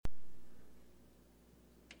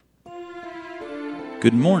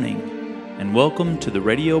Good morning, and welcome to the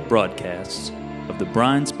radio broadcasts of the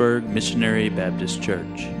Bryansburg Missionary Baptist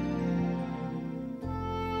Church.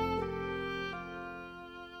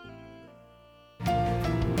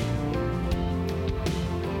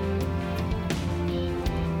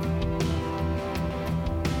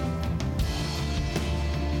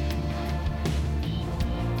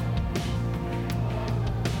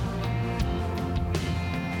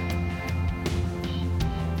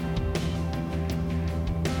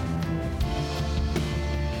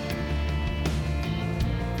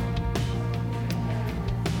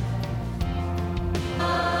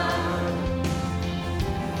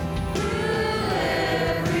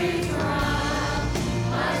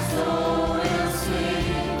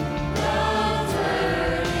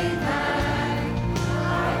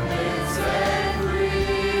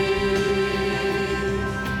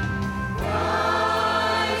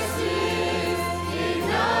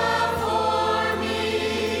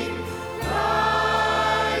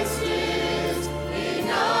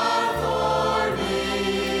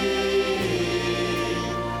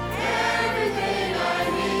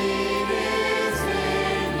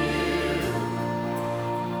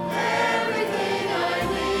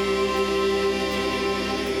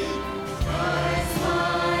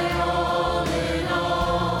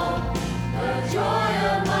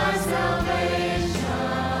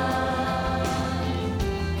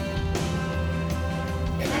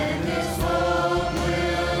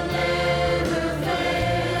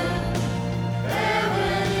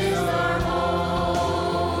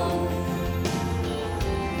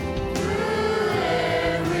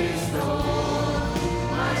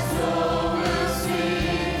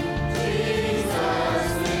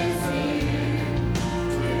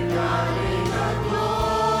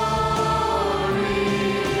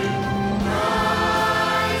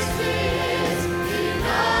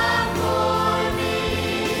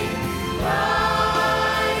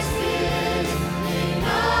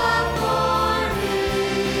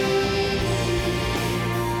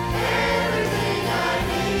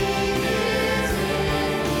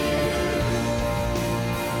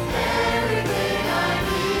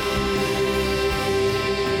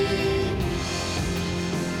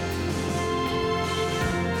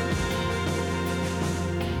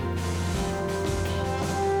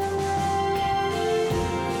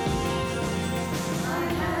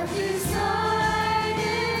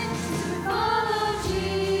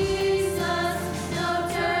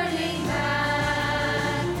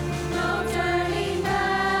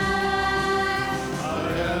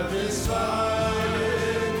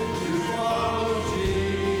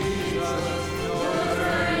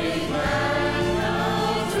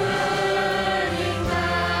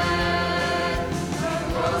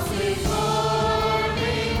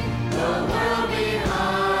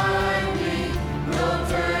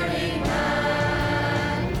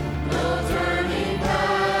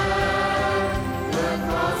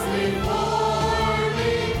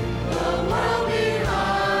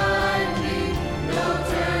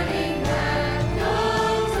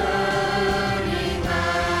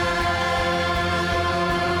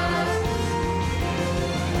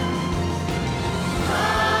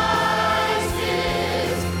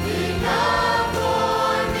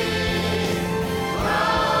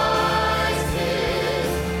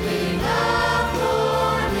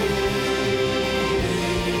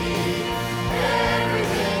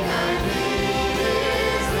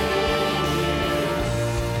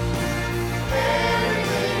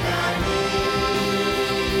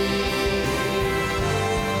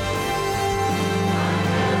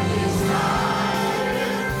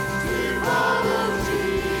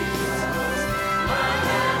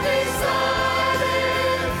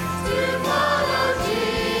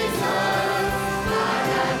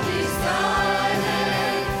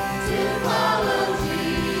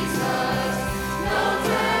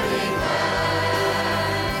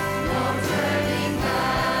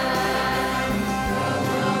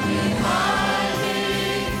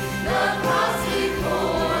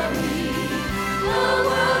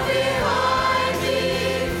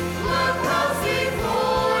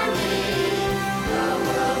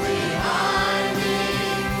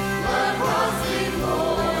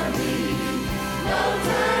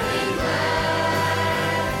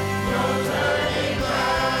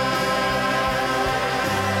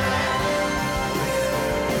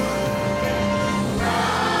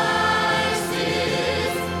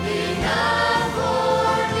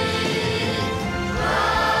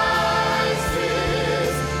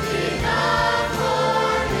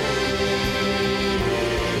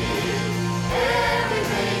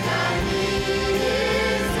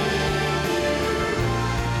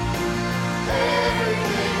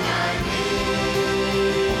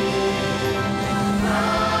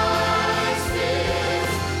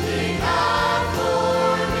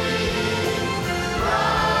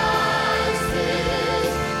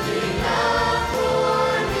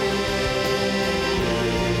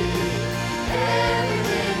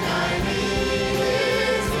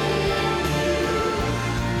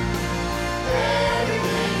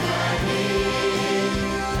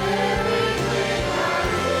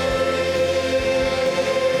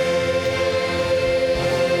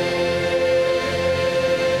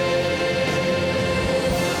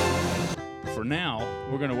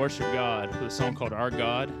 a song called Our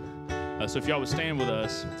God. So if y'all would stand with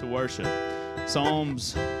us to worship.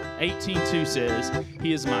 Psalms 18:2 says,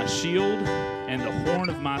 He is my shield and the horn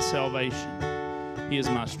of my salvation. He is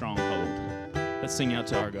my stronghold. Let's sing out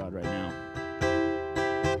to our God right now.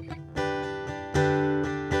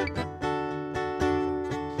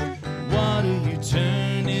 Water you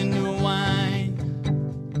turn into wine,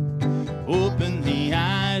 open the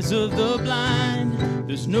eyes of the blind.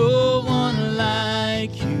 There's no one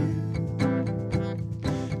like you,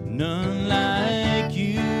 none like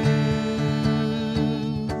you.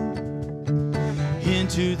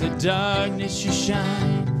 Into the darkness you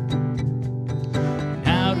shine,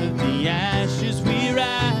 out of the ashes we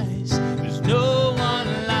rise. There's no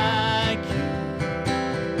one like you,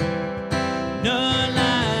 none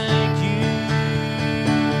like you.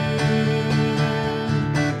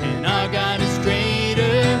 And our God is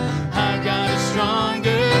greater, our God is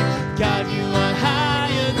stronger. God, you are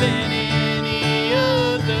higher than any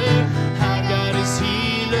other. Our God is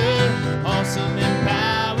healer, awesome in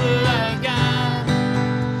power. Our God,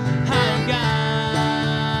 our God.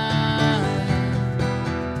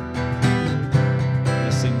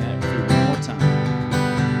 Let's sing that through one more time.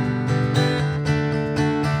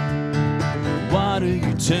 Water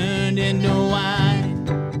you turned into wine,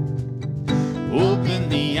 open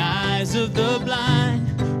the eyes of the blind.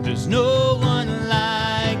 There's no one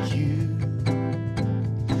like you,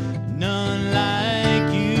 none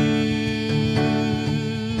like you.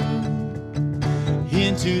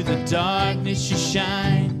 Into the darkness you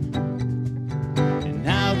shine, and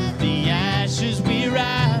out of the ashes we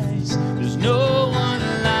rise. There's no one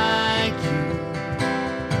like you,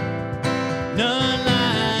 none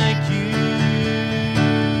like you.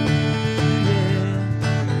 Yeah.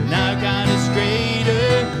 And our God is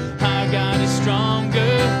greater, our God is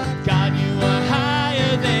stronger. God, you are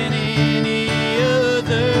higher than any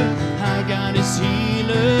other. Our God is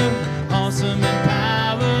healer, awesome in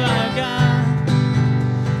power. Our God,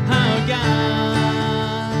 our God.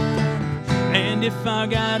 And if our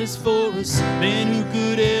God is for us, then who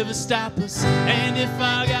could ever stop us? And if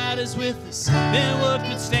our God is with us, then what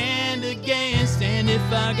could stand against? And if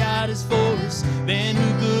our God is for us, then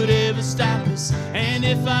who could ever stop us? And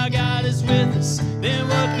if our God is with us, then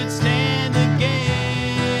what could stand against?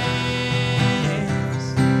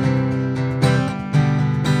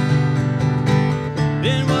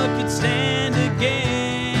 Then what could stand against?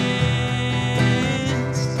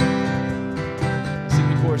 Sing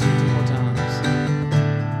the chorus 2 more times.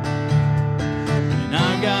 And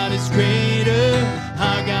our God is greater,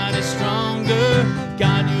 our God is stronger.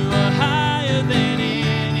 God, you are higher than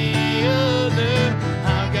any other.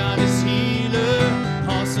 Our God is healer,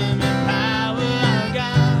 awesome in power. Our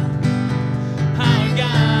God, our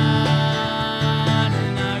God.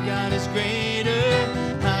 And our God is greater,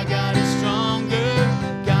 our God is stronger.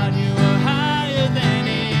 God, you are higher than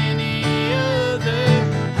any other.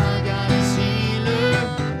 Our God is healer,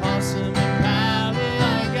 awesome in power.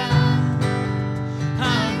 Our God,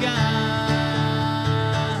 our God.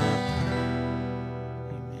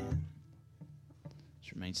 Amen.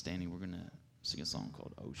 Just remain standing. We're going to sing a song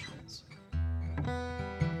called Oceans.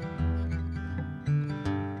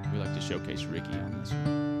 We like to showcase Ricky on this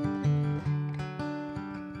one.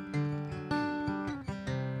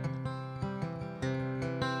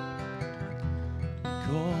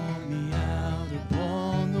 Call me out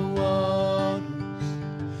upon the waters,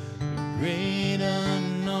 the great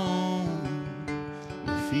unknown,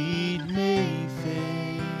 where feet may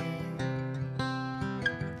fail.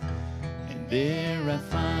 And there I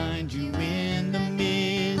find you in the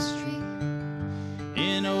mystery,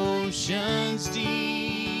 in oceans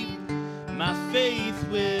deep, my faith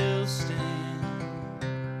will stand.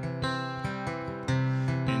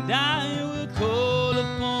 And I will call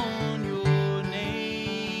upon your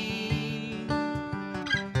name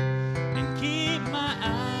and keep my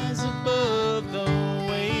eyes above the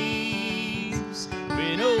waves.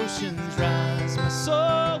 When oceans rise, my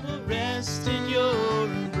soul will rest in your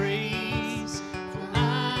embrace. For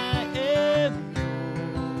I am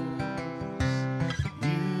yours,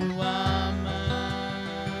 you are mine.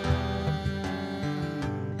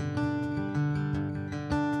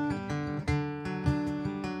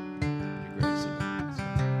 Your grace abounds.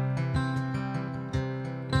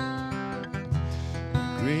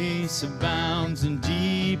 Your grace abounds in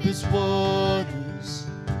deepest waters.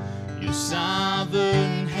 Your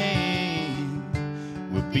sovereign hand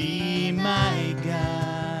will be my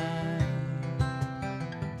guide.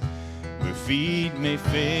 Where feet may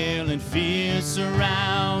fail and fear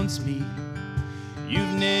surrounds me,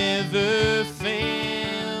 you've never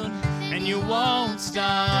failed, and you won't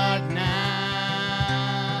start now.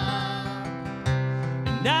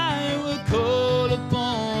 and I will call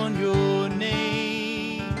upon your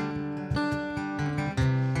name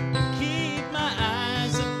and keep my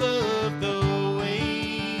eyes above the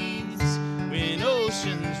waves. When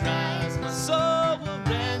oceans rise, my soul will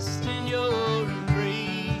rest in your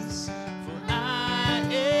embrace, for I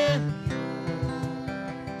am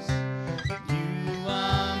yours, you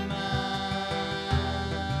are mine.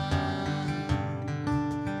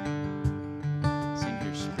 Sing,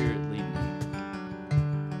 your Spirit lead me.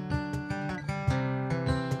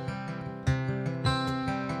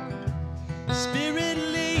 Spirit,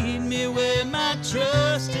 lead me where my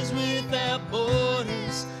trust is without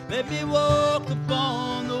borders. Let me walk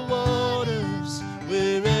upon the waters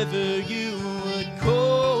wherever you would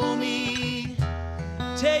call me.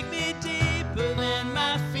 Take me deeper than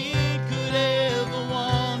my feet could ever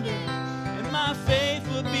wander, and my faith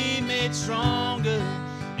will be made stronger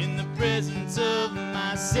in the presence of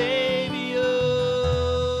my Savior.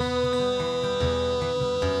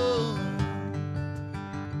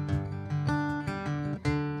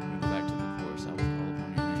 Go back to the chorus. I will call upon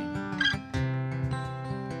your name.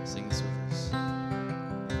 Sing this with us.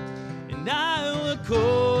 And I will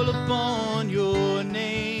call upon your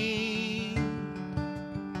name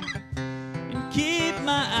and keep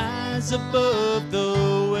my eyes above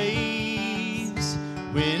the waves.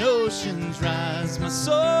 When oceans rise, my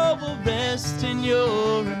soul will rest in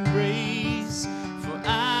your embrace, for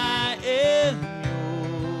I am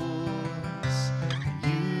yours,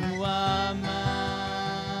 you are mine.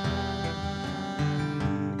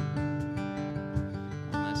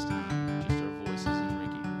 One last time, just our voices and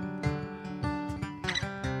Ricky.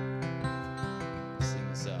 Sing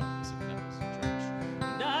this out as it comes, church.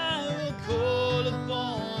 And I will call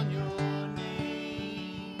upon your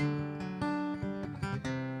name,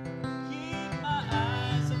 keep my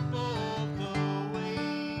eyes above the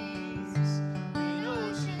waves. When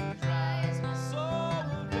oceans rise, my soul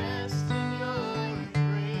will rest in your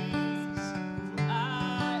embrace, for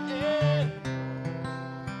I am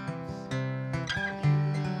yours,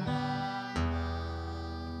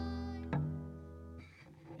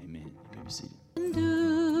 Amen. You may be seated.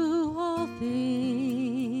 Do all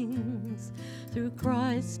things through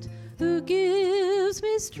Christ who gives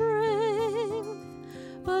me strength.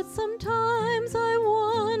 But sometimes I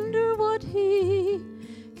wonder what he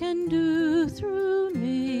can do through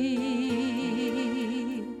me.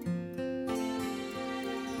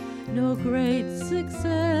 No great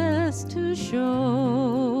success to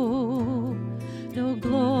show, no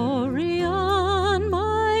glory on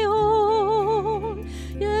my own,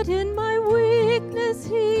 yet in my weakness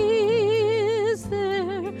he is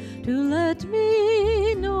there to let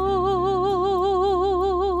me know.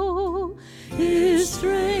 His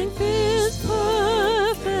strength is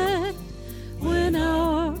perfect when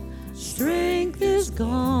our strength is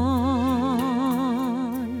gone.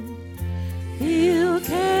 He'll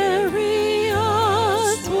carry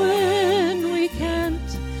us when we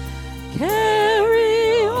can't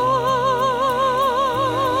carry on.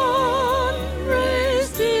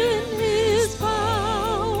 Raised in his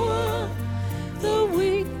power, the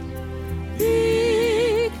weak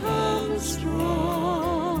become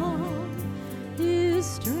strong. His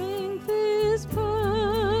strength is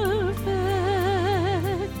perfect.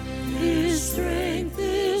 His strength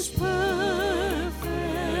is perfect.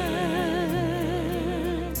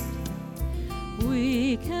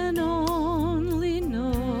 We can only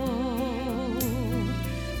know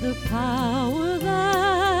the power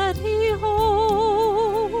that he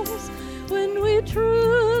holds when we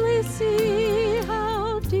truly see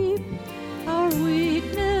how deep our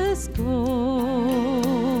weakness goes.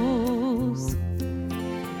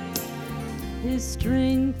 His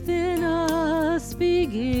strength in us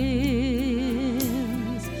begins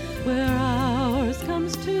where ours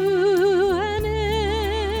comes to an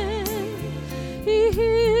end. He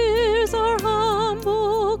hears our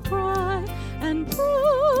humble cry and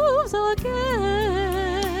proves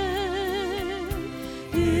again.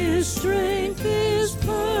 His strength is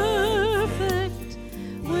perfect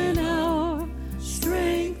when our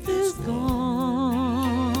strength is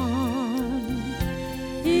gone.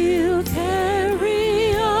 He'll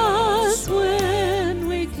carry us when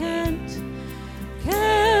we can't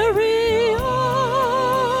carry on.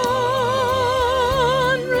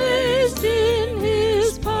 Raised in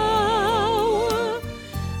his power,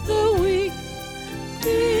 the weak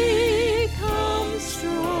become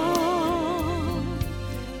strong.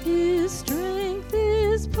 His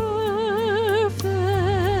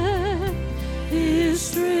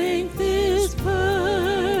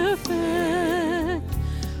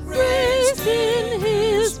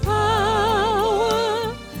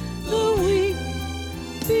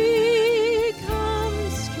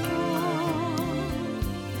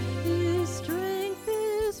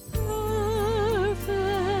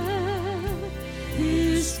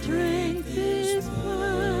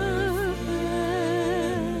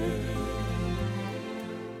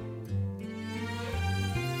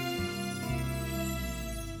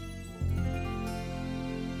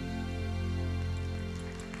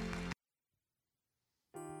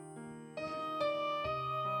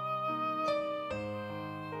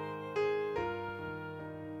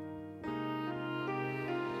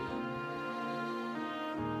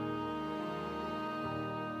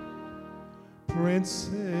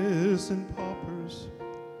princes and paupers,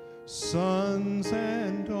 sons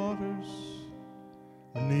and daughters,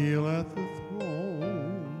 kneel at the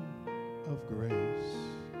throne of grace.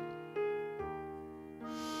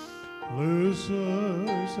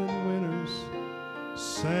 Losers and winners,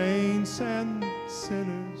 saints and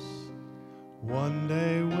sinners, one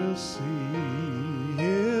day will see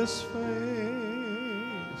his face,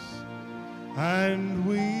 and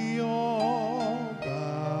we all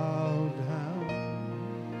bow down.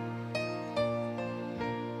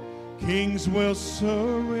 Kings will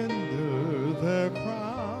surrender their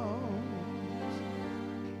crowns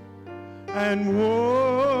and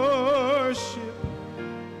worship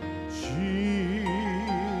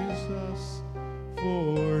Jesus,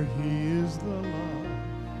 for he is the love,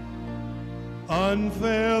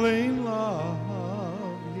 unfailing love.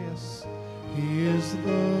 Yes, he is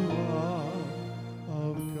the love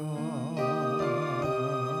of God.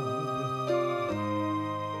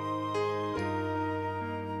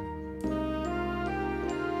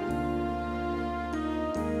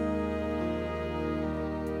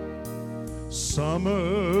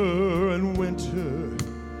 Summer and winter,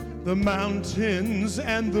 the mountains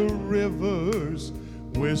and the rivers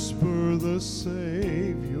whisper the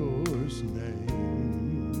Savior's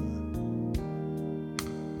name.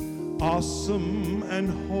 Awesome and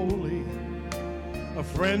holy, a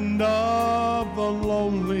friend of the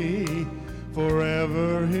lonely,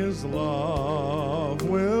 forever his love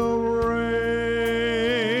will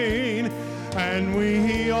reign, and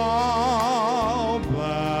we all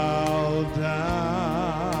bow down.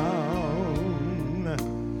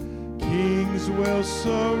 Kings will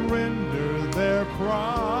surrender their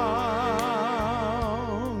crowns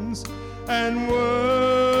and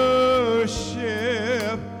worship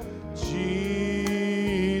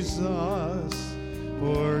Jesus,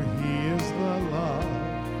 for he is the love,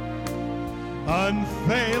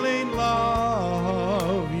 unfailing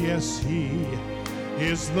love. Yes, he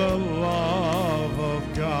is the love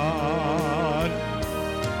of God.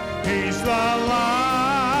 He's the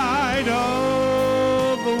light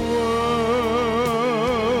of the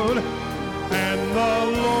world and the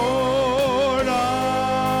Lord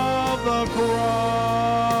of the cross,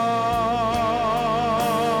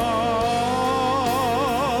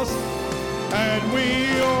 and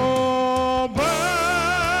we all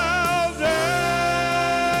bow down.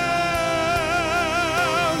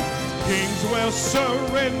 Kings will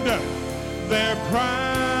surrender their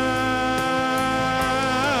crowns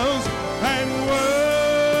and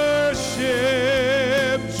worship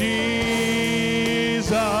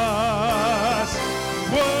Jesus.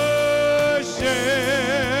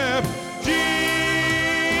 Worship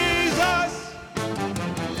Jesus.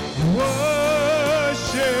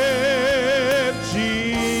 Worship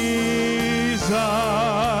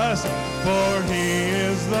Jesus, for he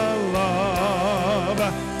is the love,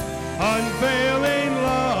 unfailing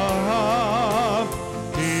love.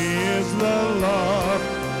 He is the love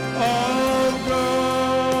of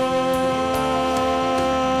God,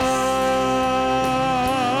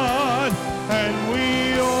 and we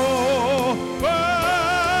all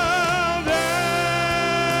bow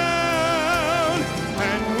down,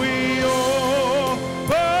 and we all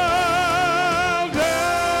bow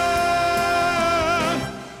down,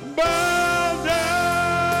 bow down.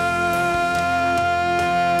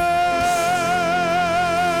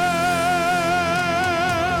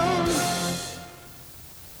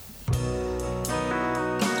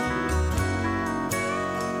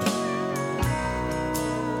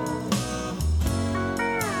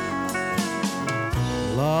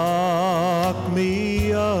 Lock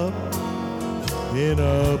me up in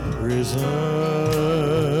a prison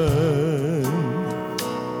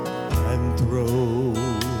and throw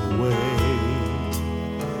away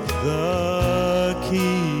the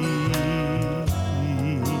key.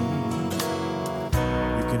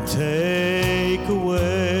 You can take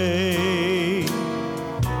away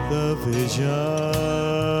the vision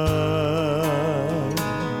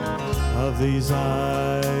of these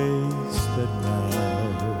eyes that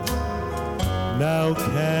now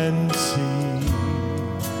can see.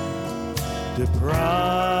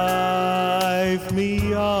 Deprive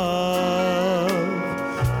me of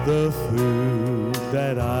the food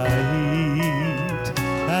that I eat,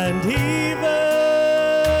 and even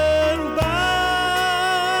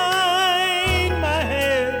bind my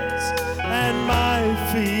hands and my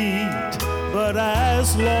feet, but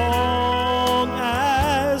as long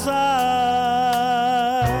as I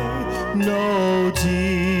know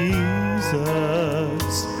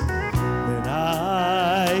Jesus, then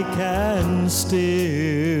I can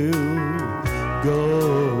still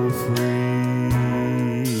go free.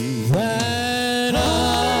 That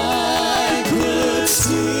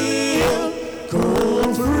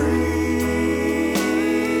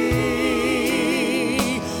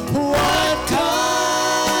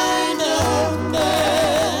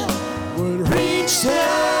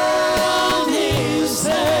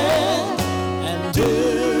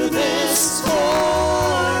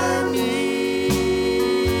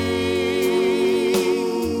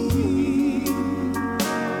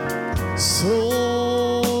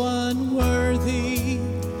so unworthy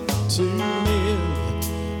to live,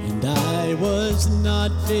 and I was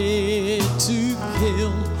not fit to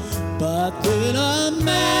kill. But then a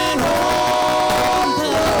man on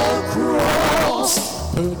the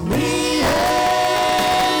cross put me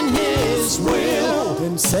in his will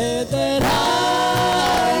and said that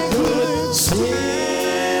I could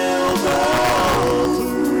still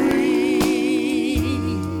go free.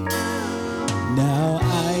 Now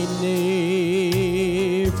I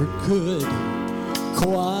never could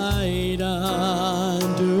quite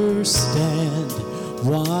understand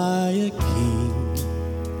why a king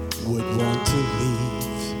would want to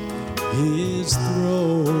leave his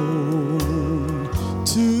throne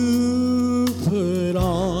to put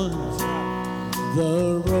on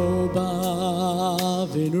the robe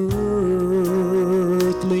of an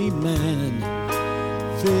earthly man,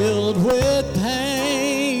 filled with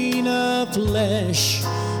pain of flesh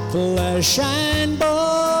and bone,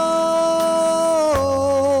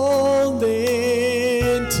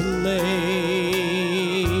 then to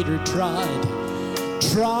later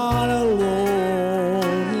trod a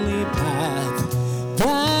lonely path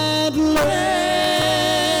that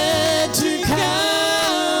led to Calvary,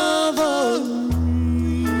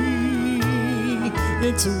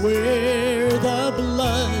 into where the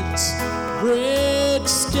blood's red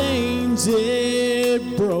stains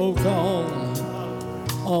it broke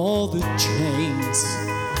all the chains.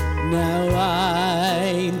 Now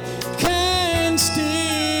I can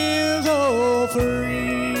still go free.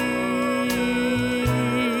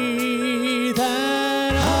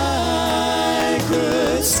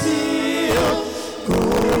 Still go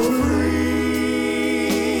free.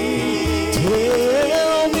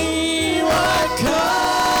 Tell me what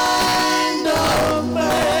kind of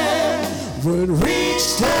man would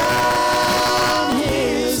reach down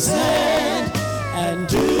his hand and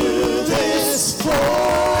do this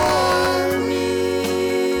for me.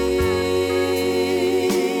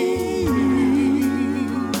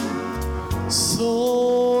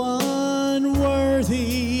 So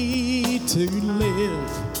unworthy to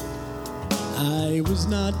live, I was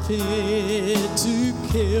not fit to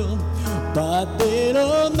kill, but then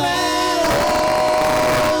a man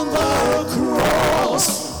on the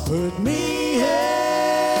cross put me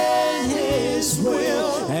in his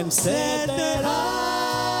will and said that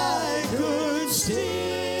I could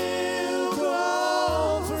still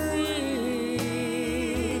go free,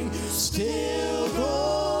 still go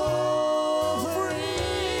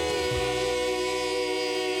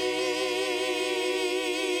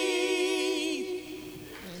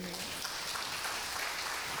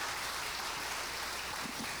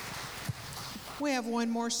We have one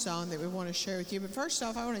more song that we want to share with you. But first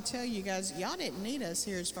off, I want to tell you guys, y'all didn't need us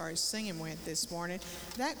here as far as singing went this morning.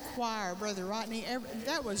 That choir, Brother Rodney,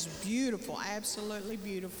 that was beautiful, absolutely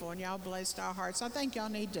beautiful, and y'all blessed our hearts. I think y'all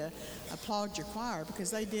need to applaud your choir because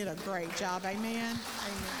they did a great job. Amen? Amen.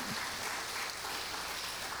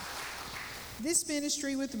 This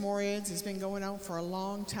ministry with the Moreheads has been going on for a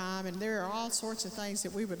long time, and there are all sorts of things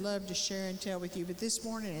that we would love to share and tell with you. But this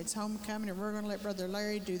morning it's homecoming, and we're going to let Brother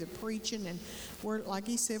Larry do the preaching. And we're, like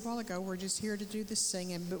he said a while ago, we're just here to do the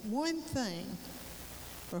singing. But one thing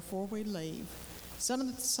before we leave, some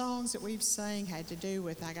of the songs that we've sang had to do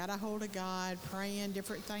with I got a hold of God, praying,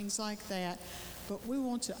 different things like that. But we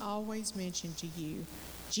want to always mention to you,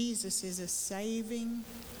 Jesus is a saving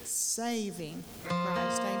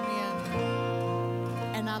Christ. Amen.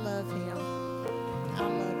 And I love him. I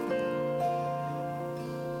love him.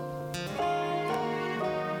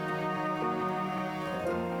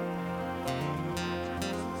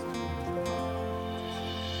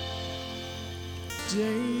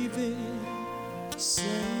 David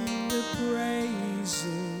sang the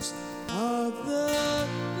praises of the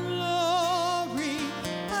glory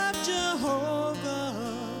of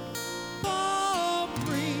Jehovah. Paul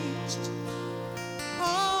preached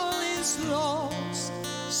all his laws,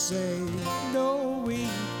 saved knowing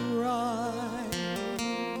Christ.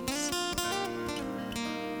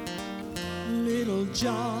 Little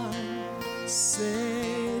John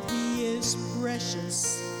said he is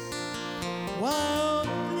precious, while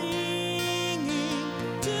clinging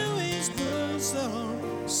to his bosom.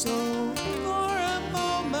 So for a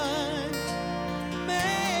moment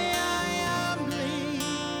may I humbly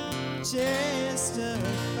testify.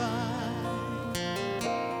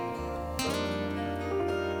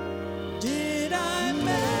 Did I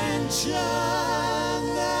mention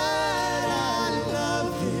that I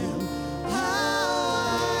love him? How I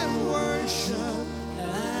worship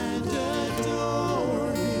and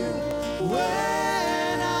adore him,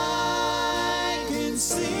 when I can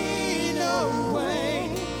see no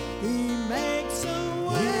way he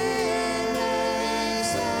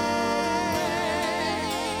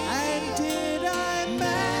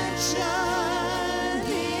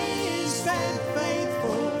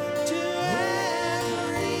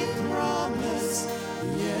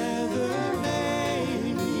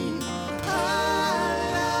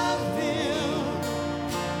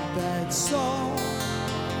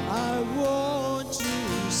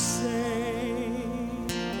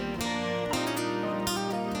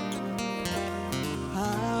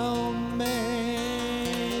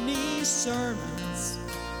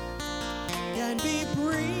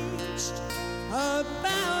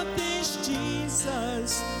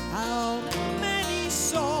Jesus, how many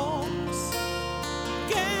songs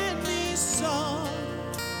can be sung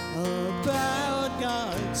about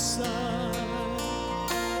God's Son?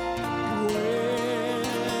 Well,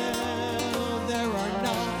 there are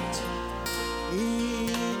not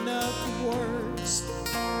enough words,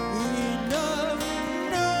 enough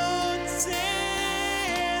notes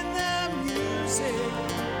in the music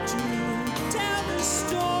to tell the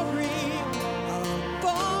story of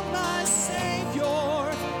all my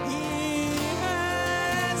Savior He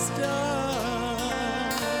has done.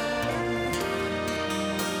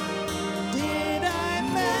 Did I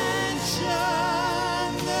mention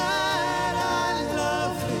that I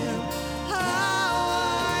love Him, how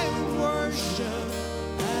I worship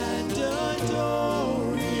and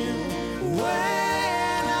adore Him,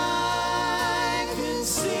 when I can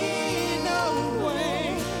see no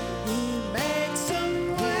way He makes a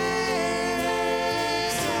way?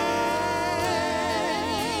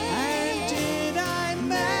 And did I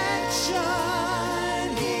mention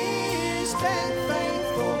He's been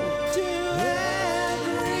faithful to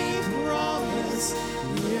every promise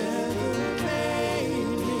He ever made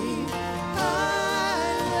me? I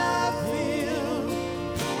love Him,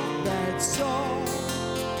 that's all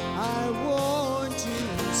I want to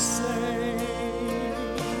say.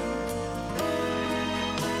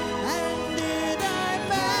 And did I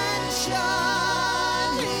mention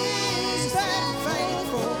He's been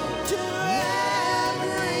faithful to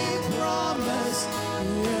every promise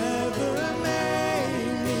He ever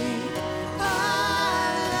made me? I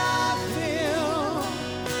love Him,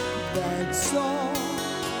 that's all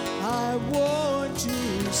I want to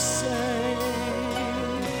say.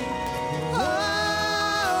 Oh,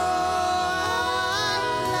 I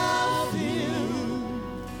love Him,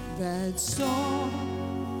 that's all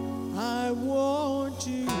I want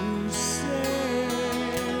to say.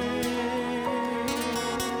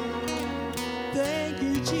 Thank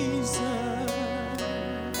you, Jesus.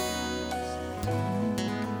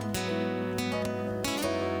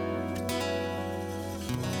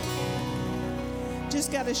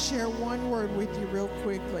 Just got to share one word with you real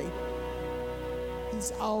quickly.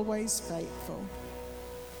 He's always faithful.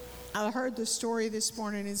 I heard the story this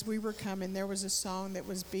morning as we were coming. There was a song that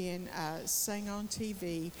was being sung on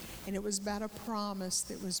TV, and it was about a promise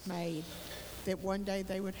that was made that one day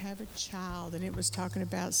they would have a child. And it was talking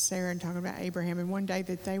about Sarah and talking about Abraham, and one day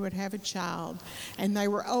that they would have a child. And they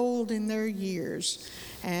were old in their years.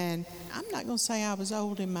 And I'm not going to say I was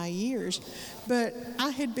old in my years, but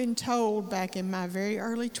I had been told back in my very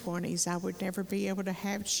early 20s I would never be able to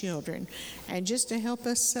have children. And just to help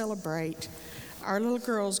us celebrate, our little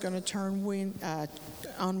girl's going to turn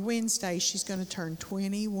on Wednesday, she's going to turn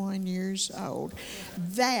 21 years old.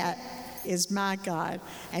 That is my God,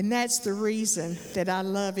 and that's the reason that I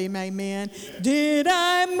love Him. Amen. Did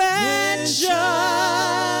I mention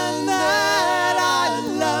that I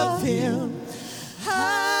love Him,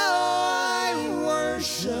 how I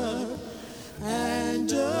worship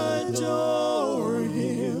and adore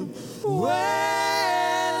Him, when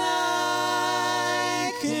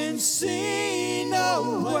I can see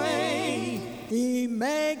no way He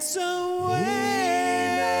makes a way?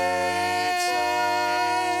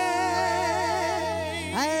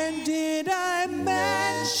 And did I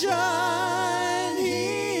mention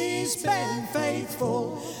He's been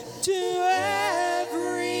faithful to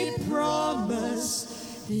every promise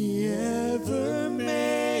He ever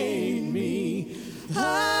made me?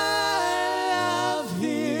 I love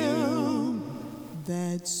Him,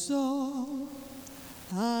 that's all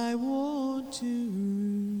I want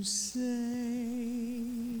to say.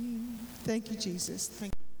 Thank you, Jesus.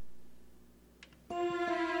 Thank you.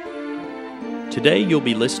 Today you'll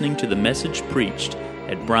be listening to the message preached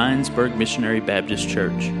at Bryansburg Missionary Baptist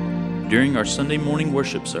Church during our Sunday morning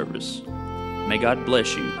worship service. May God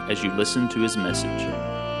bless you as you listen to His message.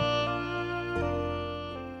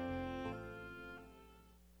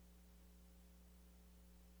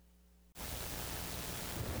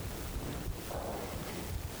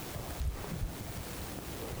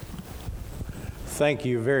 Thank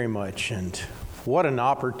you very much, and what an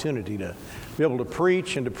opportunity to be able to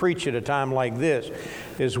preach and to preach at a time like this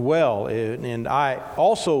as well. And I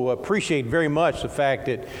also appreciate very much the fact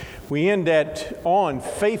that we end on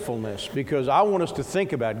faithfulness, because I want us to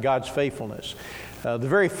think about God's faithfulness. The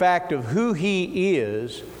very fact of who He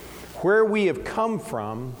is, where we have come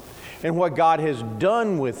from, and what God has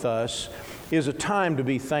done with us is a time to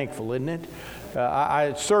be thankful, isn't it?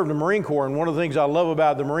 I served the Marine Corps, and one of the things I love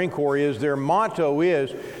about the Marine Corps is their motto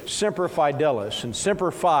is Semper Fidelis, and Semper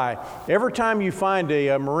Fi. Every time you find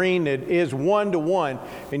a Marine that is one-to-one,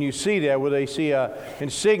 and you see that, where they see an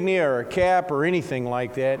insignia or a cap or anything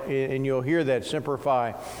like that, and you'll hear that Semper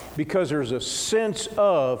Fi, because there's a sense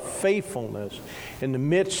of faithfulness in the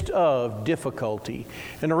midst of difficulty.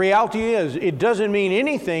 And the reality is, it doesn't mean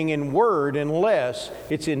anything in word unless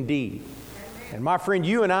it's in deed. And my friend,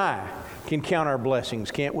 you and I can count our blessings,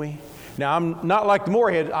 can't we? Now, I'm not like the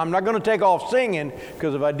Moorheads. I'm not going to take off singing,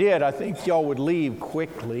 because if I did, I think y'all would leave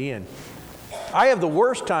quickly. And I have the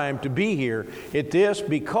worst time to be here at this,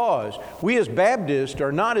 because we as Baptists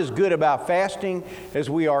are not as good about fasting as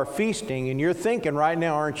we are feasting. And you're thinking right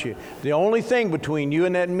now, aren't you? The only thing between you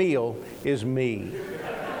and that meal is me.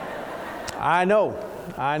 I know.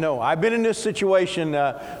 I've been in this situation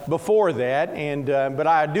before that, but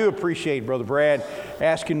I do appreciate Brother Brad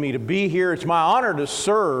asking me to be here. It's my honor to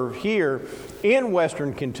serve here in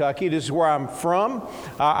Western Kentucky. This is where I'm from.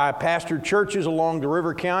 I pastor churches along the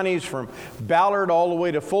river counties from Ballard all the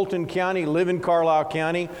way to Fulton County, live in Carlisle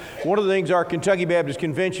County. One of the things our Kentucky Baptist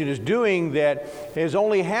Convention is doing that has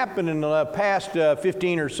only happened in the past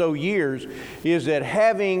 15 or so years is that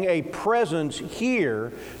having a presence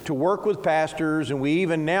here to work with pastors, and we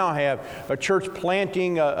even now have a church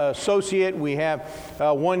planting associate. We have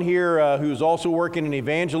one here who's also working in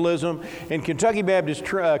evangelism. And Kentucky Baptist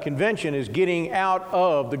Convention is getting out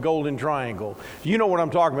of the Golden Triangle. You know what I'm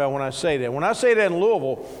talking about when I say that. When I say that in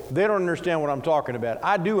Louisville, they don't understand what I'm talking about.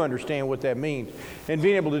 I do understand what that means. And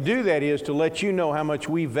being able to do that is to let you know how much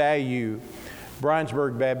we value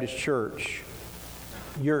Bryansburg Baptist Church,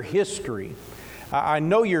 your history. I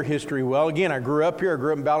know your history well. Again, I grew up here. I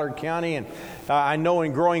grew up in Ballard County, and I know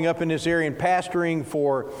in growing up in this area and pastoring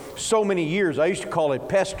for so many years, I used to call it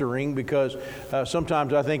pestering, because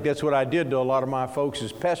sometimes I think that's what I did to a lot of my folks,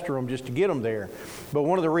 is pester them just to get them there. But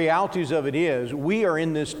one of the realities of it is we are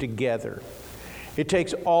in this together. It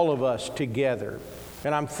takes all of us together.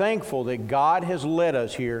 And I'm thankful that God has led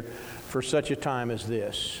us here for such a time as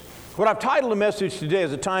this. What I've titled the message today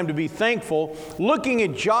is A Time to Be Thankful, looking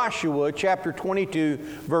at Joshua chapter 22,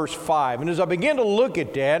 verse 5. And as I begin to look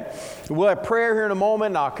at that, we'll have prayer here in a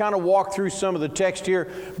moment, and I'll kind of walk through some of the text here.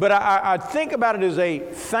 But I think about it as a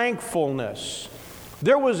thankfulness.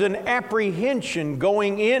 There was an apprehension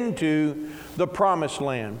going into the promised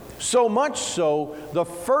land. So much so, the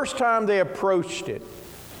first time they approached it,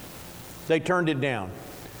 they turned it down.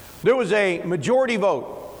 There was a majority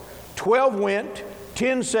vote. 12 went.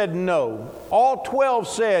 10 said no. All 12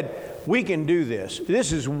 said, we can do this.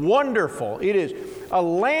 This is wonderful. It is a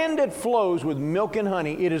land that flows with milk and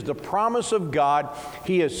honey. It is the promise of God.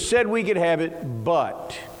 He has said we could have it,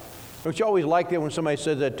 but. Don't you always like that when somebody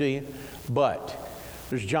says that to you? But.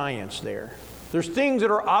 There's giants there. There's things that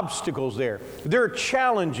are obstacles there. There are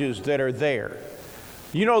challenges that are there.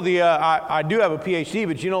 You know, I do have a PhD,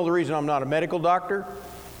 but you know the reason I'm not a medical doctor?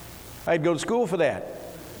 I had to go to school for that.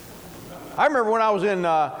 I remember when I was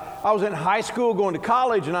in high school going to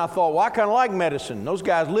college, and I thought, well, I kind of like medicine. Those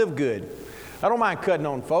guys live good. I don't mind cutting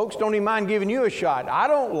on folks. Don't even mind giving you a shot. I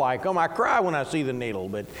don't like them. I cry when I see the needle,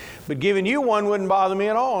 but giving you one wouldn't bother me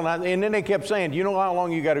at all. And then they kept saying, do you know how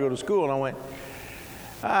long you got to go to school? And I went,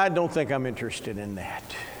 I don't think I'm interested in that.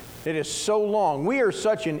 It is so long. We are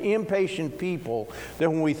such an impatient people that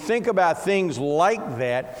when we think about things like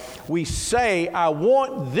that, we say, I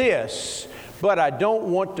want this, but I don't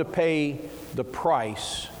want to pay the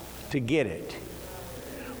price to get it.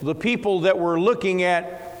 The people that we're looking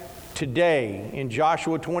at today in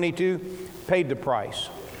Joshua 22 paid the price.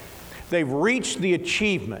 They've reached the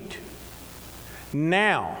achievement.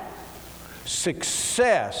 Now,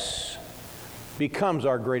 success becomes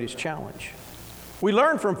our greatest challenge. We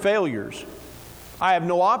learn from failures. I have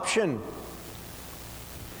no option.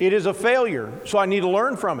 It is a failure, so I need to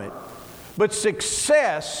learn from it. But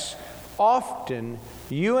success, often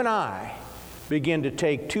you and I begin to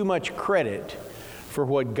take too much credit for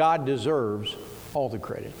what God deserves all the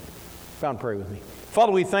credit. Found, pray with me.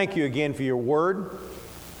 Father, we thank you again for your word.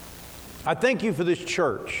 I thank you for this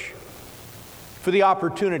church, for the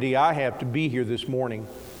opportunity I have to be here this morning.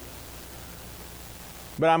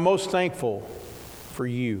 But I'm most thankful for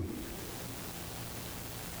you.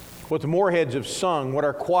 What the Moorheads have sung, what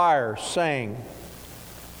our choir sang,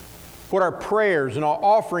 what our prayers and our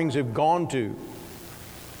offerings have gone to,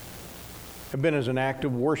 have been as an act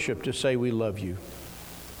of worship to say we love you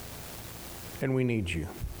and we need you.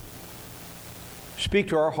 Speak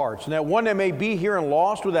to our hearts, and that one that may be here and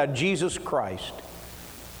lost without Jesus Christ,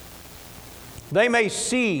 they may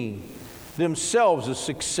see themselves as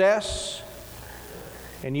success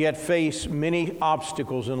and yet face many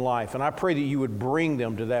obstacles in life. And I pray that you would bring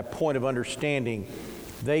them to that point of understanding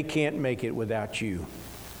they can't make it without you.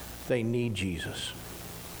 They need Jesus.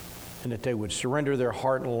 And that they would surrender their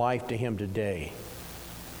heart and life to Him today.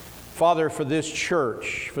 Father, for this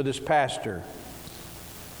church, for this pastor,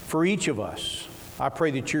 for each of us, I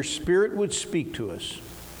pray that your Spirit would speak to us,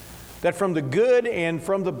 that from the good and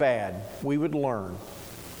from the bad we would learn,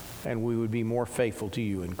 and we would be more faithful to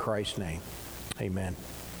you in Christ's name. Amen.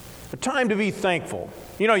 A time to be thankful.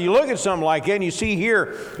 You know, you look at something like that and you see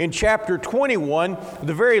here in chapter 21,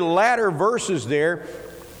 the very latter verses there,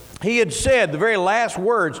 he had said, the very last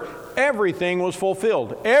words, everything was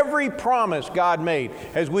fulfilled. Every promise God made,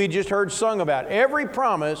 as we just heard sung about, every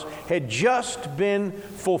promise had just been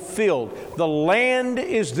fulfilled. The land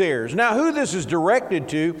is theirs. Now, who this is directed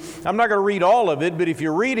to, I'm not going to read all of it, but if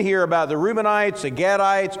you read here about the Reubenites, the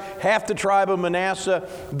Gadites, half the tribe of Manasseh,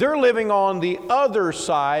 they're living on the other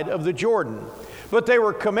side of the Jordan. But they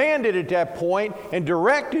were commanded at that point and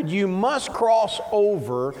directed, you must cross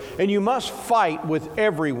over and you must fight with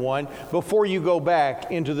everyone before you go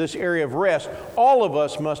back into this area of rest. All of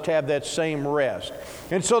us must have that same rest.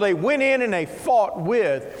 And so they went in and they fought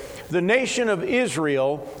with the nation of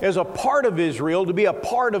Israel as a part of Israel, to be a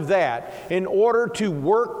part of that in order to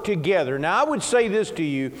work together. Now, I would say this to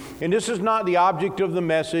you, and this is not the object of the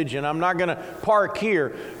message, and I'm not going to park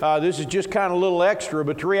here. This is just kind of a little extra,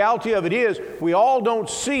 but the reality of it is we all don't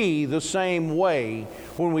see the same way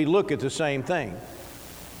when we look at the same thing.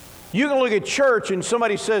 You can look at church and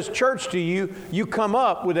somebody says church to you, you come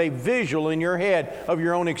up with a visual in your head of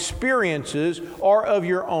your own experiences or of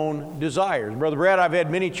your own desires. Brother Brad, I've had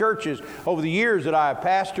many churches over the years that I have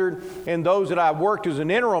pastored and those that I've worked as an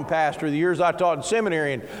interim pastor, the years I taught in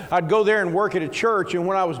seminary, and I'd go there and work at a church, and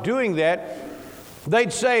when I was doing that,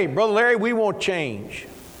 they'd say, Brother Larry, we want change.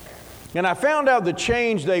 And I found out the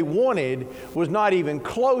change they wanted was not even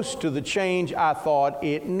close to the change I thought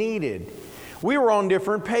it needed. We were on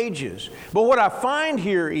different pages. But what I find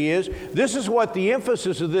here is, this is what the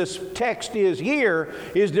emphasis of this text is here,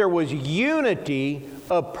 is there was unity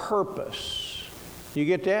of purpose. You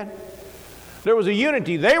get that? There was a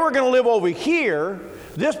unity. They were going to live over here.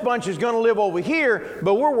 This bunch is going to live over here,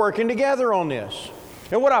 but we're working together on this.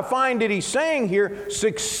 And what I find that he's saying here,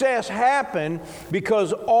 success happened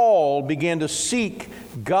because all began to seek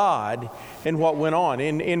God and what went on.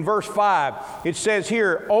 In verse 5, it says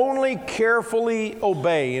here, only carefully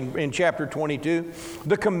obey, in chapter 22,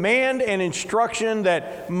 the command and instruction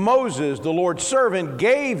that Moses, the Lord's servant,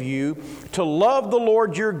 gave you to love the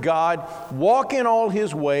Lord your God, walk in all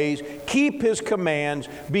His ways, keep His commands,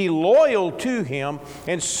 be loyal to Him,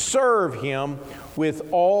 and serve Him with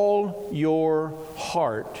all your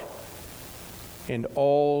heart and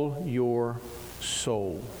all your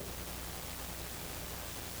soul.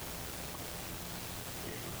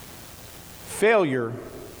 Failure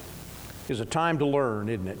is a time to learn,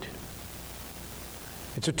 isn't it?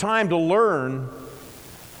 It's a time to learn,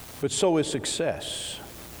 but so is success.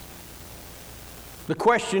 The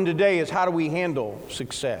question today is, how do we handle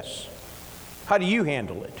success? How do you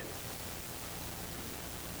handle it?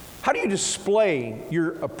 How do you display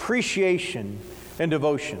your appreciation and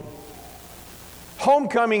devotion?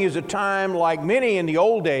 Homecoming is a time, like many in the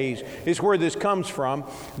old days, is where this comes from.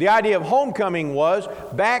 The idea of homecoming was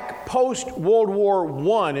back post-World War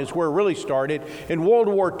I is where it really started. In World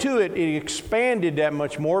War II, it expanded that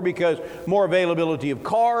much more because more availability of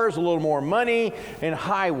cars, a little more money, and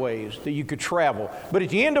highways that you could travel. But at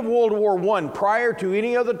the end of World War I, prior to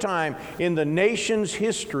any other time in the nation's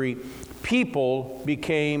history, people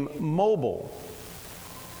became mobile.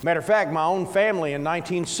 Matter of fact, my own family in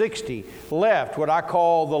 1960 left what I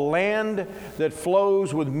call the land that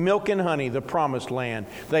flows with milk and honey, the Promised Land.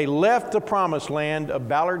 They left the Promised Land of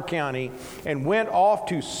Ballard County and went off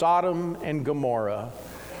to Sodom and Gomorrah,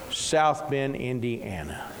 South Bend,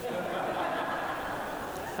 Indiana.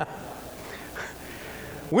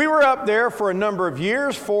 We were up there for a number of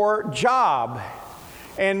years for job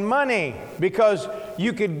and money, because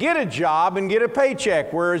you could get a job and get a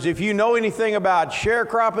paycheck. Whereas if you know anything about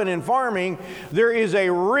sharecropping and farming, there is a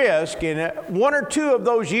risk, and one or two of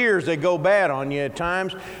those years they go bad on you at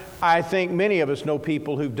times. I think many of us know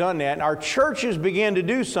people who've done that. And our churches began to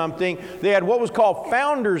do something. They had what was called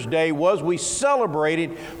Founders Day. We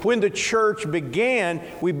celebrated when the church began.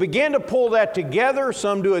 We began to pull that together.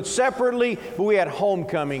 Some do it separately, but we had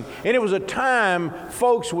homecoming. And it was a time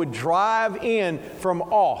folks would drive in from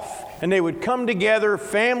off, and they would come together.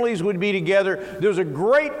 Families would be together. There was a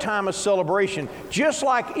great time of celebration. Just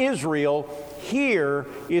like Israel here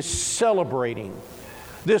is celebrating.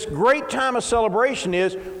 This great time of celebration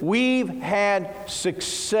is we've had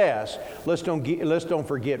success. Let's don't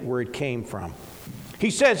forget where it came from. He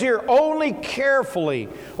says here, only carefully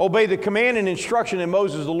obey the command and instruction that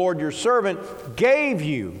Moses, the Lord your servant, gave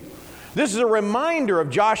you. This is a reminder of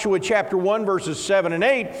Joshua chapter 1, verses 7 and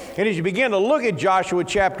 8. And as you begin to look at Joshua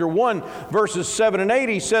chapter 1, verses 7 and 8,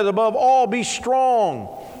 he says, above all, be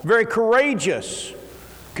strong, very courageous.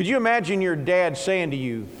 Could you imagine your dad saying to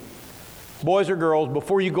you, boys or girls,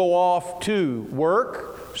 before you go off to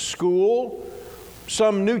work, school,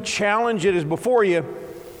 some new challenge that is before you,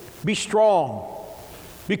 be strong,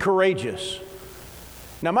 be courageous.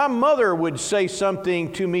 Now, my mother would say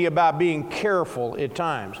something to me about being careful at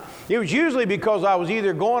times. It was usually because I was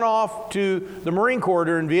either going off to the Marine Corps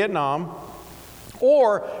during Vietnam,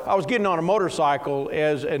 or I was getting on a motorcycle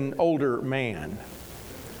as an older man.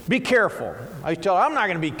 Be careful. I used to tell her, I'm not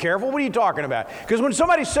going to be careful. What are you talking about? Because when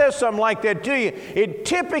somebody says something like that to you, it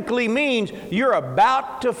typically means you're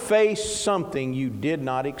about to face something you did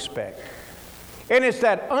not expect. And it's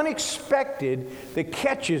that unexpected that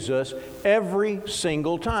catches us every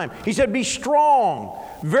single time. He said, be strong,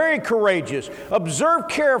 very courageous. Observe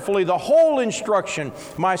carefully the whole instruction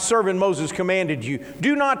my servant Moses commanded you.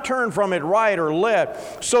 Do not turn from it right or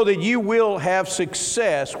left, so that you will have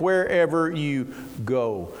success wherever you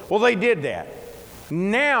go. Well, they did that.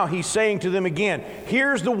 Now he's saying to them again,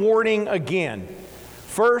 here's the warning again.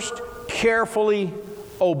 First, carefully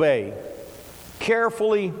obey.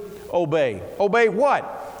 Carefully obey. Obey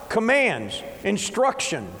what? Commands,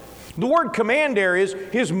 instruction. The word command there is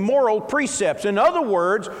his moral precepts. In other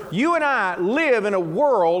words, you and I live in a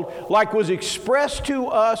world like was expressed to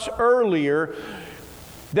us earlier,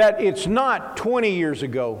 that it's not 20 years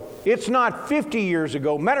ago. It's not 50 years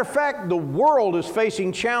ago. Matter of fact, the world is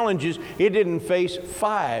facing challenges it didn't face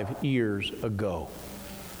 5 years ago.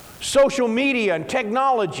 Social media and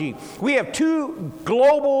technology. We have two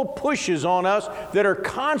global pushes on us that are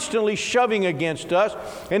constantly shoving against us,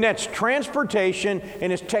 and that's transportation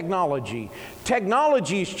and it's technology.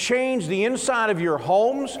 Technology has changed the inside of your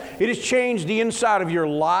homes. It has changed the inside of your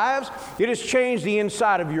lives. It has changed the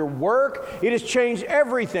inside of your work. It has changed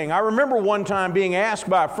everything. I remember one time being asked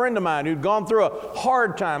by a friend of mine who'd gone through a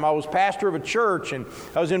hard time. I was pastor of a church, and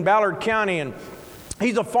I was in Ballard County, and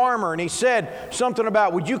he's a farmer, and he said something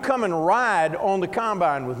about, would you come and ride on the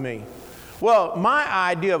combine with me? Well, my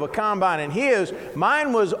idea of a combine and his,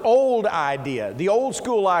 mine was old idea. The old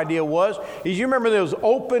school idea was, you remember those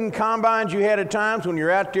open combines you had at times when you're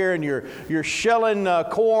out there and you're shelling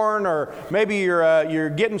corn, or maybe you're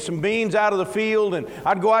getting some beans out of the field, and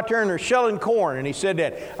I'd go out there and they're shelling corn. And he said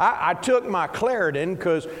that. I took my Claritin,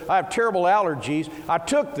 because I have terrible allergies. I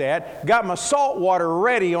took that, got my salt water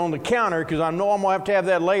ready on the counter, because I know I'm going to have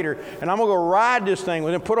that later, and I'm going to go ride this thing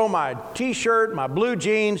with it, put on my t-shirt, my blue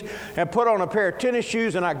jeans, and put on a pair of tennis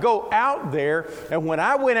shoes, and I go out there. And when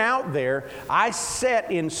I went out there, I sat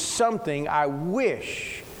in something I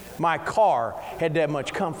wish my car had that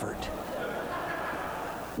much comfort.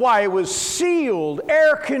 Why, it was sealed,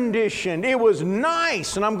 air conditioned, it was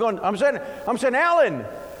nice. And I'm saying, Alan,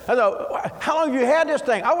 I thought, how long have you had this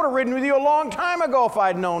thing? I would have ridden with you a long time ago if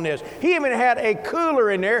I'd known this. He even had a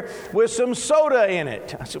cooler in there with some soda in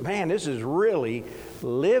it. I said, man, this is really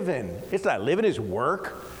living. It's not living, it's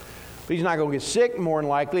work. He's not going to get sick, more than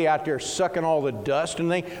likely, out there sucking all the dust and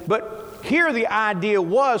things. But here the idea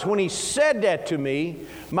was, when he said that to me,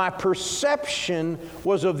 my perception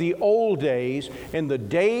was of the old days, and the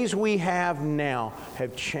days we have now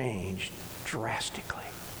have changed drastically.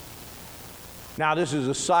 Now, this is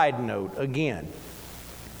a side note again.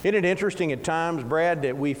 Isn't it interesting at times, Brad,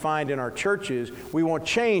 that we find in our churches we want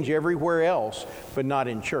change everywhere else, but not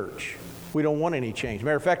in church? We don't want any change.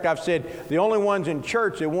 Matter of fact, I've said the only ones in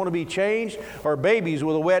church that want to be changed are babies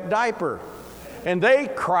with a wet diaper. And they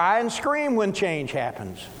cry and scream when change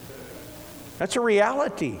happens. That's a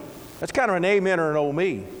reality. That's kind of an amen or an oh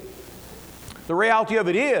me. The reality of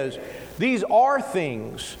it is, these are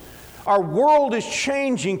things. Our world is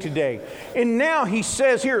changing today. And now he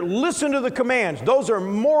says here, listen to the commands. Those are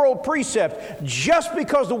moral precepts. Just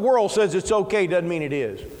because the world says it's okay doesn't mean it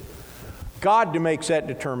is. God makes that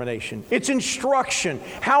determination. It's instruction,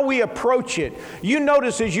 how we approach it. You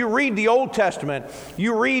notice as you read the Old Testament,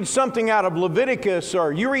 you read something out of Leviticus,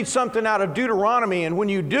 or you read something out of Deuteronomy, and when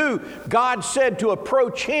you do, God said to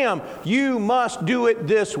approach Him, you must do it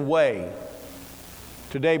this way.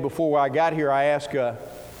 Today, before I got here, I asked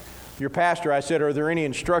your pastor, I said, are there any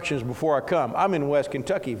instructions before I come? I'm in West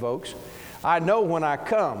Kentucky, folks. I know when I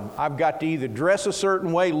come, I've got to either dress a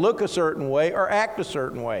certain way, look a certain way, or act a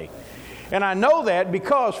certain way. And I know that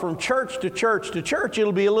because from church to church to church,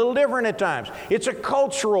 it'll be a little different at times. It's a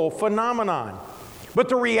cultural phenomenon. But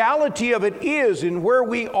the reality of it is, in where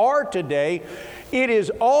we are today, it is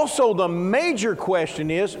also the major question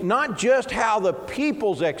is not just how the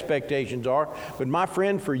people's expectations are, but my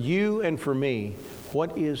friend, for you and for me,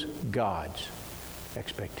 what is God's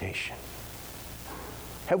expectation?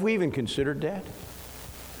 Have we even considered that?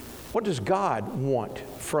 What does God want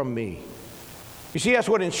from me? You see, that's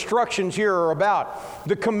what instructions here are about.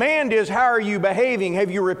 The command is, how are you behaving?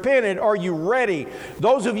 Have you repented? Are you ready?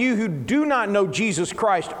 Those of you who do not know Jesus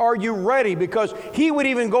Christ, are you ready? Because He would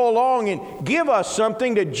even go along and give us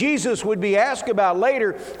something that Jesus would be asked about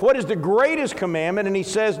later. What is the greatest commandment? And He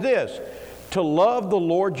says this, to love the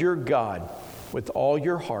Lord your God with all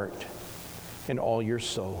your heart and all your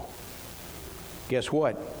soul. Guess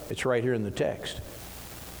what? It's right here in the text.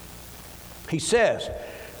 He says,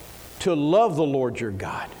 to love the Lord your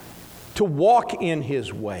God, to walk in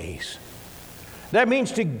His ways. That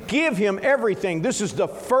means to give Him everything. This is the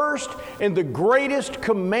first and the greatest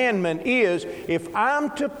commandment is, if I'm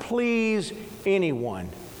to please anyone,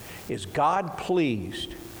 is God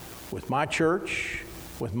pleased with my church,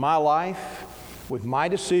 with my life, with my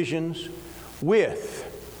decisions,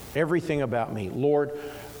 with everything about me? Lord,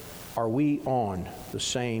 are we on the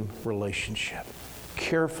same relationship?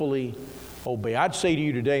 Carefully obey. I'd say to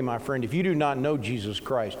you today, my friend, if you do not know Jesus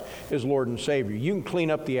Christ as Lord and Savior, you can clean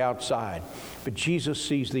up the outside, but Jesus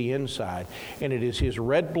sees the inside, and it is His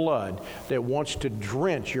red blood that wants to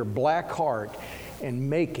drench your black heart and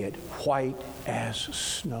make it white as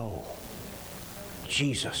snow.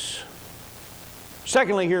 Jesus.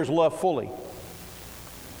 Secondly, here's love fully.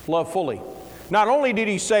 Love fully. Not only did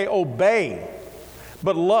He say obey,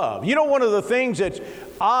 but love. You know, one of the things that's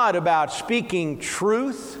odd about speaking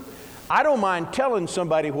truth, I don't mind telling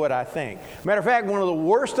somebody what I think. Matter of fact, one of the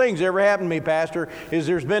worst things that ever happened to me, Pastor, is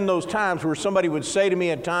there's been those times where somebody would say to me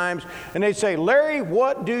at times, and they'd say, Larry,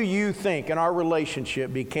 what do you think? And our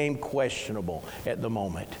relationship became questionable at the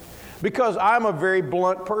moment. Because I'm a very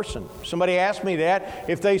blunt person. Somebody asked me that.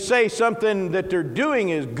 If they say something that they're doing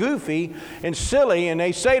is goofy and silly, and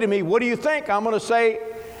they say to me, what do you think? I'm going to say,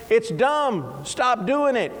 it's dumb. Stop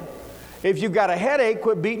doing it. If you've got a headache,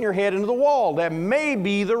 quit beating your head into the wall. That may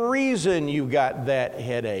be the reason you got that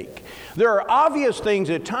headache. There are obvious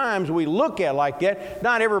things at times we look at like that.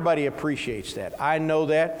 Not everybody appreciates that. I know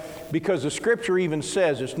that because the Scripture even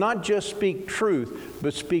says it's not just speak truth,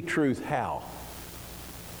 but speak truth how?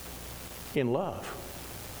 In love.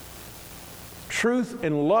 Truth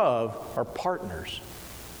and love are partners.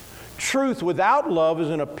 Truth without love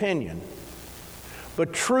is an opinion.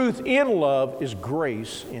 But truth in love is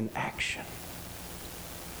grace in action.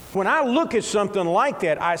 When I look at something like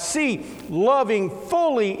that, I see loving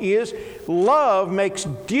fully is love makes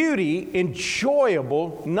duty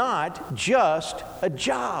enjoyable, not just a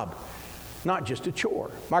job, not just a chore.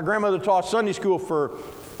 My grandmother taught Sunday school for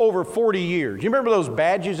over 40 years. You remember those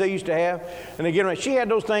badges they used to have? And they get them, she had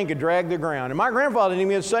those things that could drag the ground. And my grandfather didn't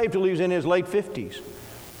even get saved till he was in his late 50s.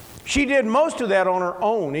 She did most of that on her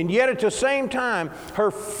own, and yet at the same time,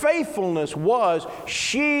 her faithfulness was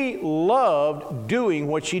she loved doing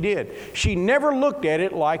what she did. She never looked at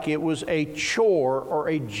it like it was a chore or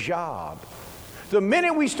a job. The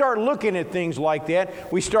minute we start looking at things like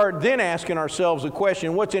that, we start then asking ourselves the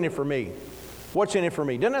question, what's in it for me? What's in it for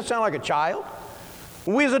me? Doesn't that sound like a child?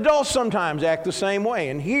 We as adults sometimes act the same way.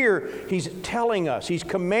 And here He's telling us, He's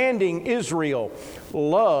commanding Israel,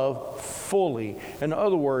 love fully. In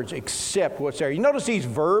other words, accept what's there. You notice these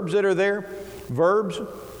verbs that are there? Verbs.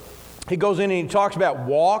 He goes in and he talks about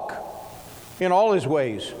walk in all His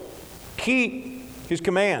ways. Keep His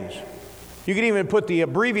commands. You can even put the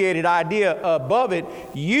abbreviated idea above it.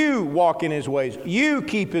 You walk in His ways. You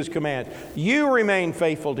keep His commands. You remain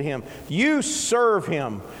faithful to Him. You serve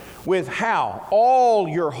Him. With how? All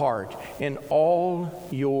your heart and all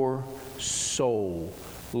your soul.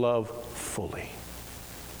 Love fully.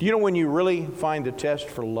 You know when you really find the test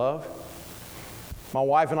for love? My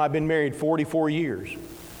wife and I have been married 44 years.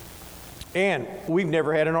 And we've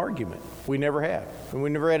never had an argument. We never have. And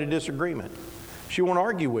we never had a disagreement. She won't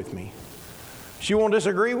argue with me. She won't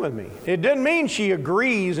disagree with me. It doesn't mean she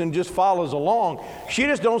agrees and just follows along. She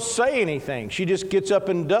just don't say anything. She just gets up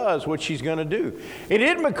and does what she's going to do. It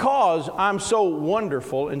isn't because I'm so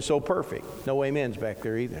wonderful and so perfect. No amens back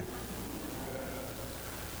there either.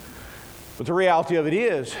 But the reality of it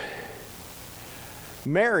is,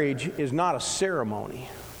 marriage is not a ceremony.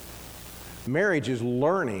 Marriage is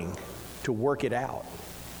learning to work it out.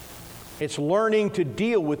 It's learning to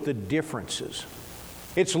deal with the differences.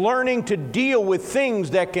 It's learning to deal with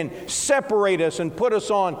things that can separate us and put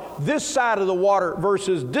us on this side of the water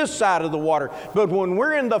versus this side of the water. But when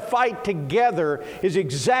we're in the fight together is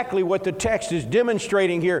exactly what the text is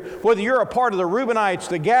demonstrating here. Whether you're a part of the Reubenites,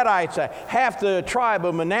 the Gadites, half the tribe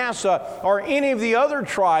of Manasseh, or any of the other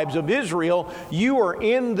tribes of Israel, you are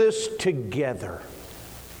in this together.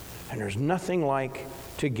 And there's nothing like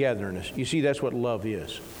togetherness. You see, that's what love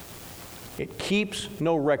is. It keeps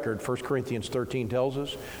no record, 1 Corinthians 13 tells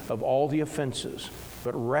us, of all the offenses.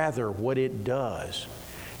 But rather what it does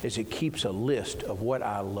is it keeps a list of what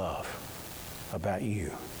I love about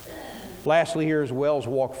you. Lastly here as well is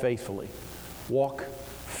walk faithfully. Walk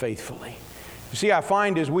faithfully. You see, I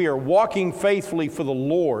find as we are walking faithfully for the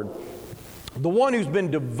Lord, the one who's been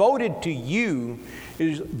devoted to you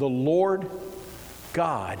is the Lord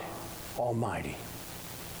God Almighty.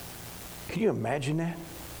 Can you imagine that?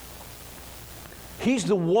 He's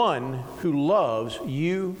the one who loves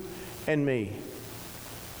you and me.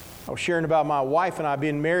 I was sharing about my wife and I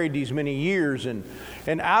being married these many years, and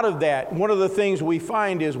out of that, one of the things we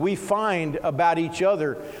find is we find about each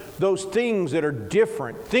other those things that are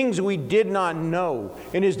different, things we did not know.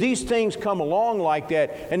 And as these things come along like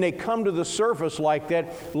that and they come to the surface like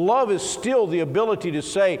that, love is still the ability to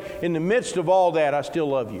say, in the midst of all that, I still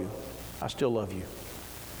love you. I still love you.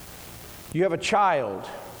 You have a child,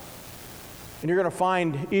 and you're going to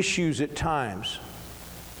find issues at times,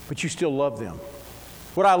 but you still love them.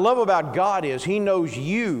 What I love about God is He knows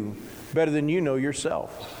you better than you know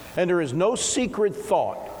yourself. And there is no secret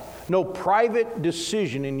thought, no private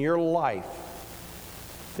decision in your life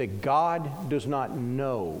that God does not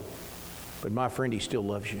know. But my friend, He still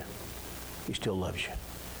loves you. He still loves you.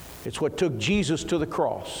 It's what took Jesus to the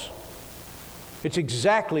cross. It's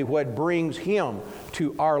exactly what brings Him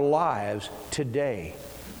to our lives today.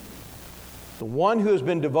 The one who has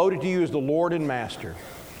been devoted to you is the Lord and Master.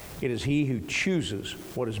 It is He who chooses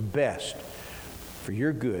what is best for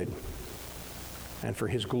your good and for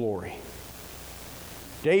His glory.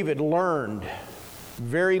 David learned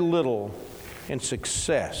very little in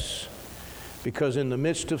success because in the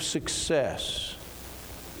midst of success,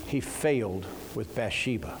 he failed with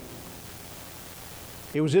Bathsheba.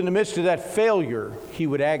 It was in the midst of that failure he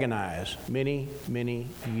would agonize many, many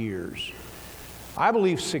years. I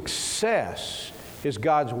believe success is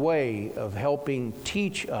God's way of helping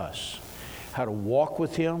teach us how to walk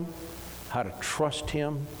with Him, how to trust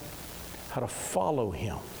Him, how to follow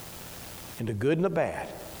Him in the good and the bad.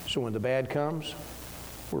 So when the bad comes,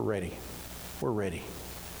 we're ready. We're ready.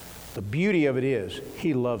 The beauty of it is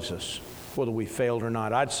He loves us, whether we failed or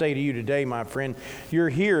not. I'd say to you today, my friend, you're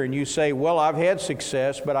here and you say, well, I've had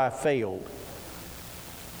success, but I failed.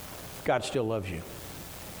 God still loves you.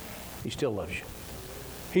 He still loves you.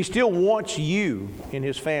 He still wants you in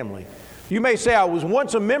His family. You may say, I was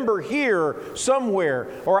once a member here somewhere,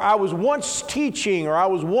 or I was once teaching, or I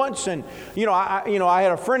was once, and I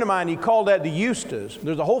had a friend of mine, he called that the Eustas.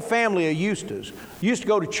 There's a whole family of Eustas. Used to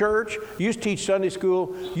go to church, used to teach Sunday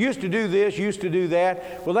school, used to do this, used to do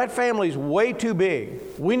that. Well, that family's way too big.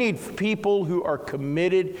 We need people who are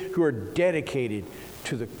committed, who are dedicated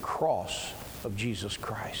to the cross of Jesus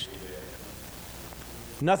Christ.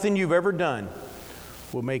 Nothing you've ever done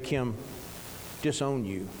will make Him disown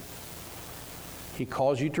you. He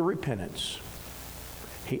calls you to repentance.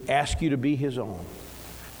 He asks you to be His own.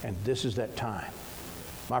 And this is that time.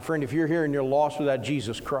 My friend, if you're here and you're lost without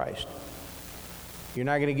Jesus Christ, you're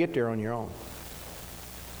not going to get there on your own.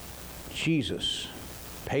 Jesus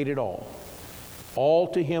paid it all. All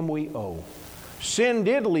to Him we owe. Sin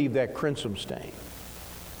did leave that crimson stain,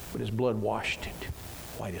 but His blood washed it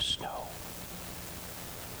white as snow.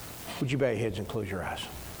 Would you bow your heads and close your eyes?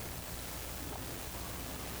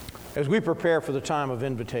 As we prepare for the time of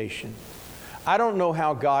invitation, I don't know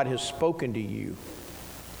how God has spoken to you,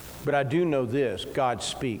 but I do know this: God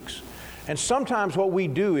speaks. And sometimes what we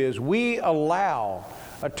do is we allow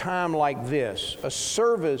a time like this, a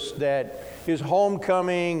service that is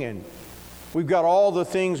homecoming, and we've got all the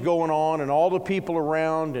things going on and all the people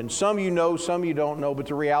around, and some you know, some you don't know, but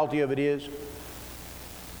the reality of it is,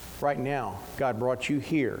 right now, God brought you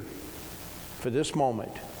here for this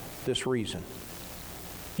moment, this reason.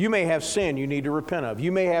 You may have sin you need to repent of.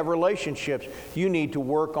 You may have relationships you need to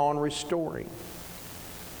work on restoring.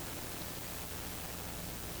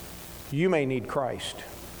 You may need Christ.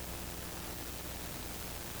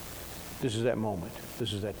 This is that moment.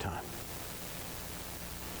 This is that time.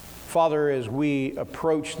 Father, as we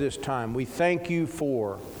approach this time, we thank You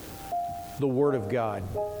for the Word of God.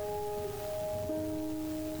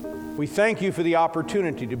 We thank You for the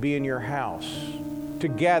opportunity to be in Your house, to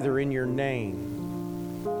gather in Your name,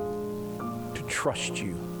 to trust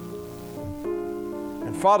you.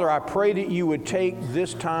 And Father, I pray that you would take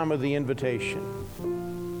this time of the invitation,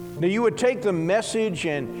 that you would take the message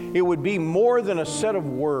and it would be more than a set of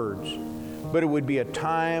words, but it would be a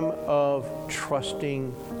time of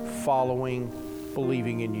trusting, following,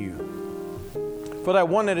 believing in you. For that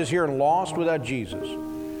one that is here and lost without Jesus,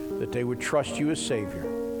 that they would trust you as Savior.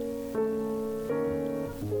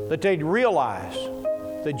 That they'd realize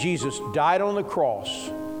that Jesus died on the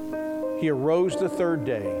cross, He arose the third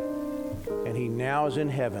day, and He now is in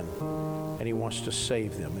heaven, and He wants to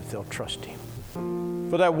save them if they'll trust Him.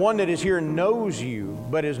 For that one that is here and knows you,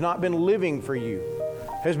 but has not been living for you,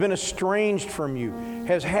 has been estranged from you,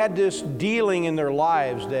 has had this dealing in their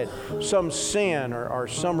lives that some sin or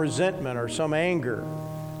some resentment or some anger,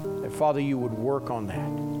 that Father, you would work on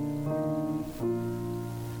that.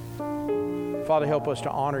 Father, help us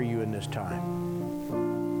to honor you in this time.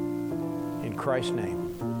 In Christ's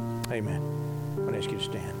name, amen. I'm going to ask you to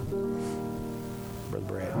stand. Brother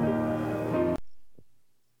Brad.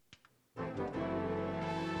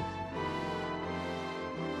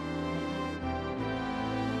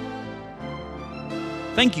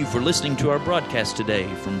 Thank you for listening to our broadcast today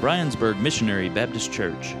from Bryansburg Missionary Baptist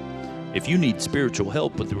Church. If you need spiritual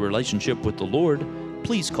help with the relationship with the Lord,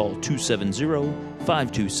 please call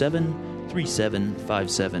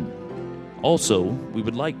 270-527-3757. Also, we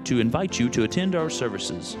would like to invite you to attend our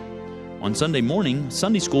services. On Sunday morning,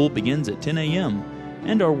 Sunday school begins at 10 a.m.,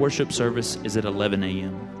 and our worship service is at 11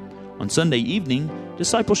 a.m. On Sunday evening,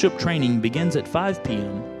 discipleship training begins at 5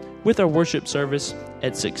 p.m., with our worship service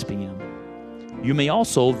at 6 p.m. You may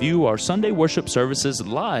also view our Sunday worship services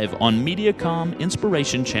live on Mediacom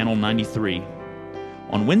Inspiration Channel 93.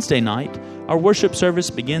 On Wednesday night, our worship service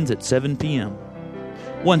begins at 7 p.m.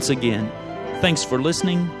 Once again, thanks for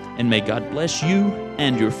listening, and may God bless you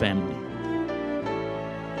and your family.